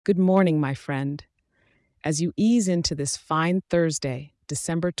Good morning, my friend. As you ease into this fine Thursday,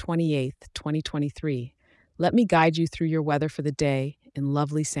 December 28th, 2023, let me guide you through your weather for the day in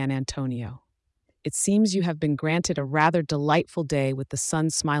lovely San Antonio. It seems you have been granted a rather delightful day with the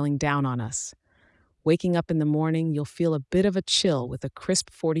sun smiling down on us. Waking up in the morning, you'll feel a bit of a chill with a crisp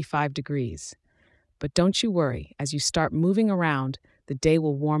 45 degrees. But don't you worry, as you start moving around, the day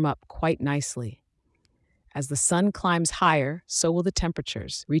will warm up quite nicely. As the sun climbs higher, so will the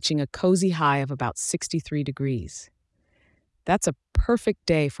temperatures, reaching a cozy high of about 63 degrees. That's a perfect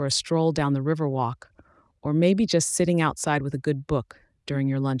day for a stroll down the Riverwalk, or maybe just sitting outside with a good book during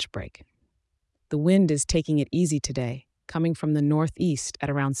your lunch break. The wind is taking it easy today, coming from the northeast at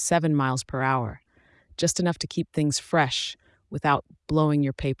around 7 miles per hour, just enough to keep things fresh without blowing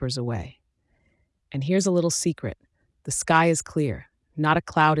your papers away. And here's a little secret: the sky is clear, not a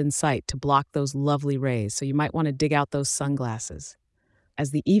cloud in sight to block those lovely rays, so you might want to dig out those sunglasses.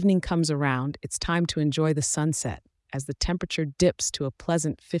 As the evening comes around, it's time to enjoy the sunset as the temperature dips to a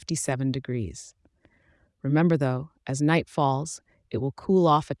pleasant 57 degrees. Remember, though, as night falls, it will cool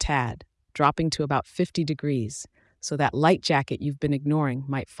off a tad, dropping to about 50 degrees, so that light jacket you've been ignoring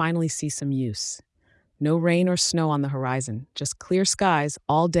might finally see some use. No rain or snow on the horizon, just clear skies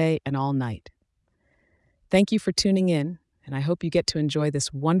all day and all night. Thank you for tuning in, and I hope you get to enjoy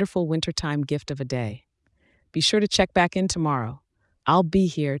this wonderful wintertime gift of a day. Be sure to check back in tomorrow. I'll be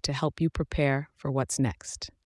here to help you prepare for what's next.